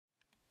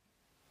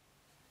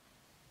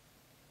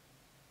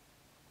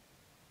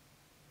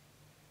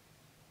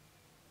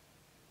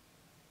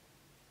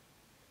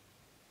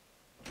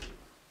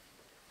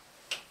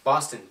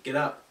Boston, get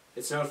up.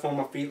 It snowed 4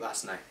 more feet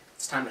last night.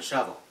 It's time to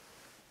shovel.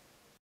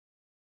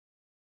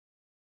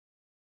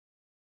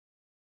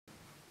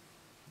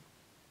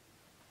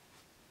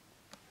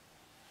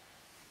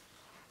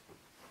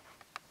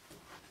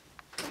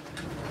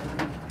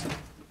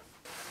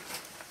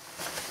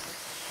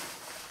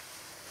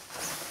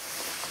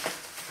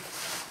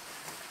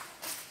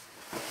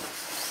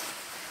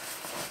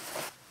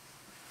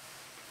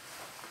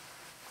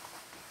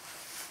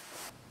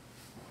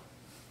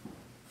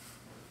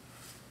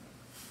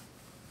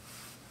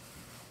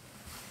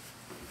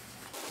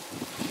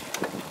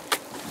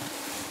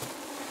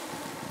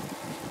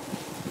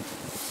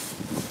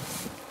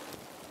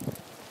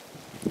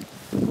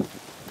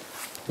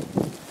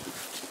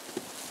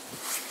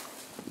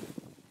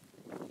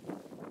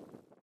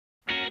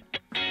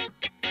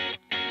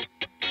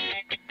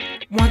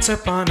 Once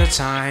upon a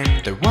time,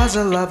 there was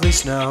a lovely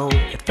snow.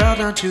 It fell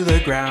down to the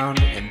ground,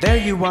 and there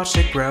you watched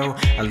it grow.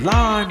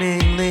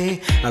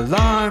 Alarmingly,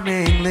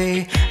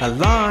 alarmingly,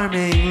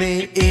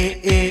 alarmingly.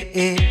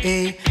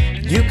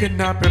 You could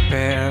not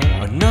prepare,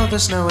 or know the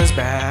snow is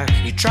back.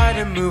 You try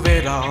to move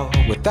it all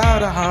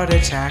without a heart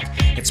attack.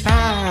 It's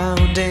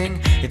pounding,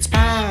 it's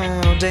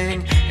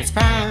pounding, it's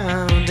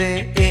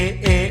pounding.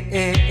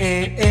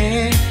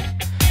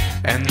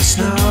 And the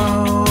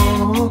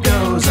snow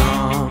goes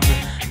on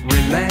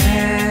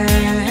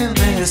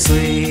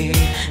relentlessly,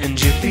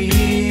 and you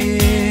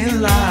feel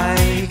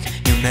like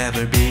you'll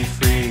never be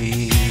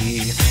free.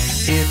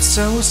 It's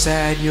so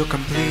sad you're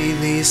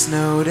completely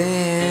snowed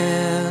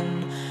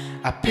in.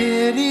 I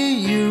pity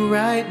you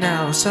right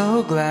now,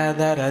 so glad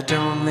that I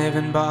don't live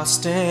in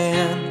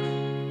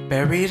Boston.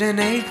 Buried in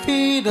 8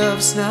 feet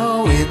of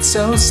snow, it's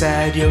so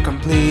sad you're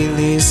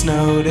completely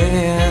snowed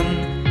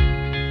in.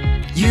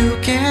 You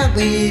can't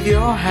leave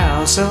your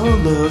house, oh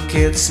look,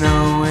 it's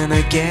snowing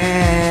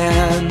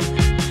again.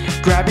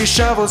 Grab your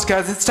shovels,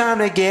 cause it's time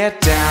to get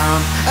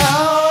down.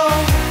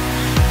 Oh,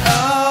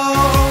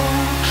 oh,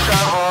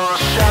 shovel,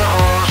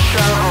 shovel,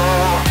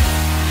 shovel.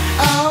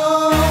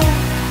 Oh,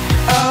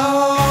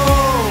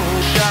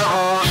 oh,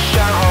 shovel,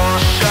 shovel,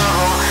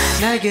 shovel.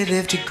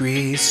 Negative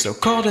degrees, so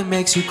cold it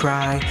makes you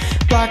cry.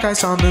 Black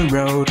ice on the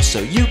road, so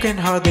you can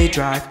hardly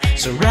drive.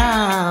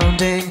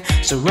 Surrounding,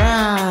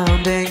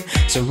 surrounding,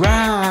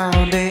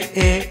 surrounding.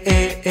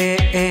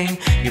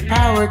 Your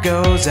power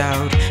goes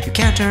out, you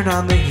can't turn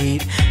on the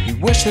heat. You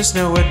wish the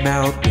snow would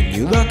melt when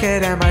you look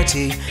at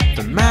MIT.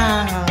 The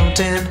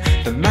mountain,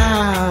 the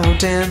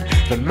mountain,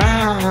 the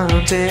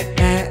mountain.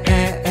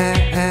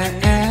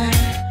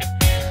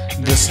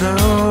 The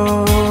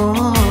snowfall,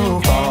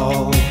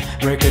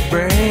 record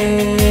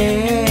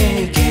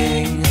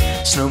breaking,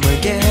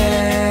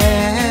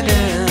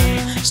 snowmageddon,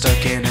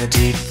 stuck in a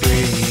deep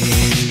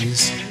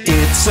freeze.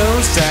 It's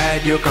so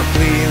sad you're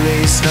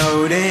completely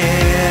snowed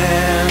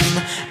in.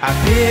 I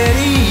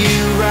pity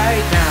you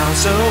right now,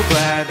 so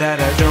glad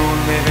that I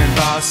don't live in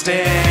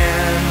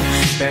Boston.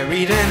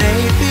 Buried in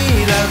 8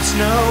 feet of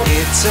snow,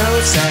 it's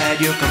so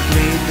sad you're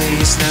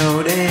completely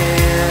snowed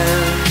in.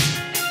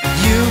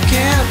 You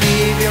can't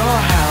leave your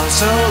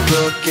house, oh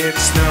look, it's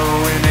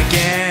snowing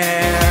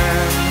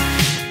again.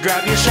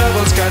 Grab your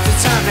shovels, cause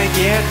it's time to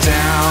get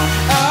down.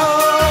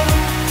 Oh,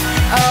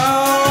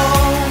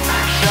 oh,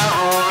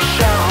 shovel,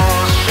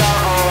 shovel,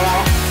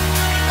 shovel.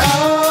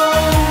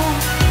 Oh,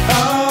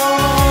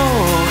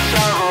 oh,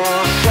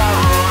 shovel,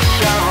 shovel,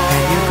 shovel.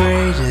 And your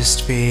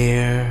greatest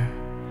fear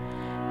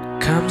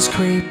comes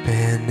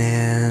creeping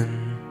in.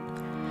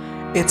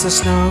 It's a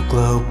snow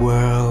globe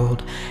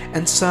world,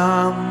 and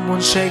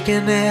someone's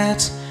shaking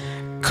it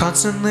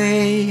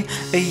constantly,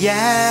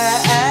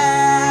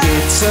 yeah.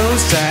 It's so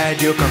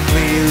sad you're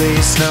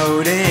completely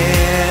snowed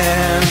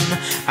in.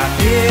 I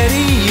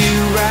pity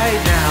you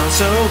right now,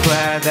 so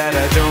glad that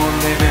I don't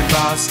live in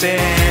Boston.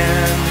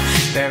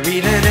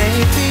 Buried in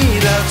 8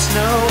 feet of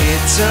snow,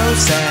 it's so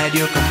sad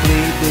you're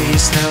completely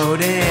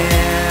snowed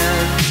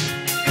in.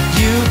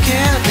 You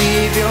can't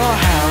leave your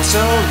house,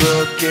 oh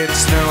look,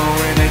 it's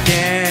snowing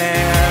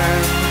again.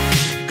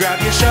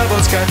 Grab your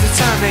shovels, cause it's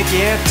time to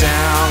get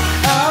down.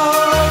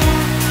 Oh,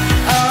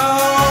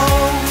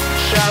 oh,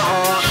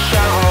 shovel,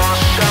 shovel,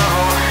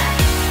 shovel.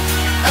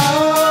 Oh,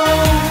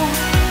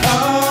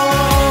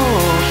 oh,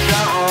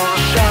 shovel,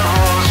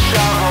 shovel,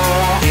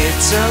 shovel.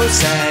 It's so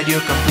sad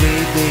you're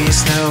completely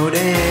snowed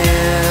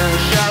in.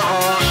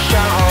 Shovel,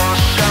 shovel,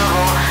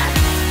 shovel.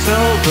 So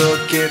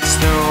look, it's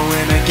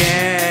snowing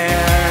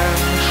again.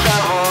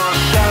 Shovel,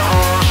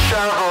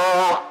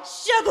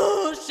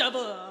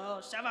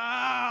 shovel,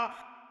 shovel.